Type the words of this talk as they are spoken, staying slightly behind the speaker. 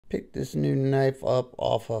Picked this new knife up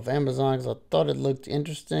off of Amazon because I thought it looked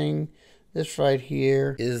interesting. This right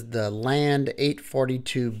here is the Land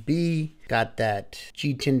 842B. Got that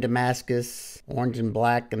G10 Damascus, orange and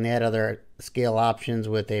black, and they had other scale options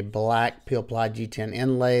with a black peel ply G10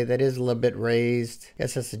 inlay that is a little bit raised.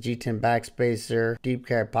 Guess that's a G10 backspacer, deep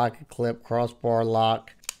carry pocket clip, crossbar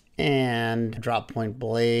lock, and drop point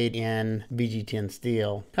blade in BG10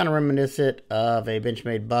 steel. Kind of reminiscent of a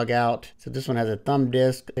Benchmade bug out. So this one has a thumb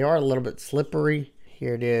disc. They are a little bit slippery.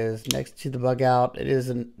 Here it is next to the bug out. It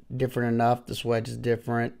isn't different enough. This wedge is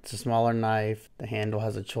different. It's a smaller knife. The handle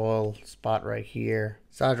has a choil spot right here.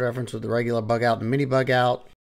 Size reference with the regular bug out and mini bug out.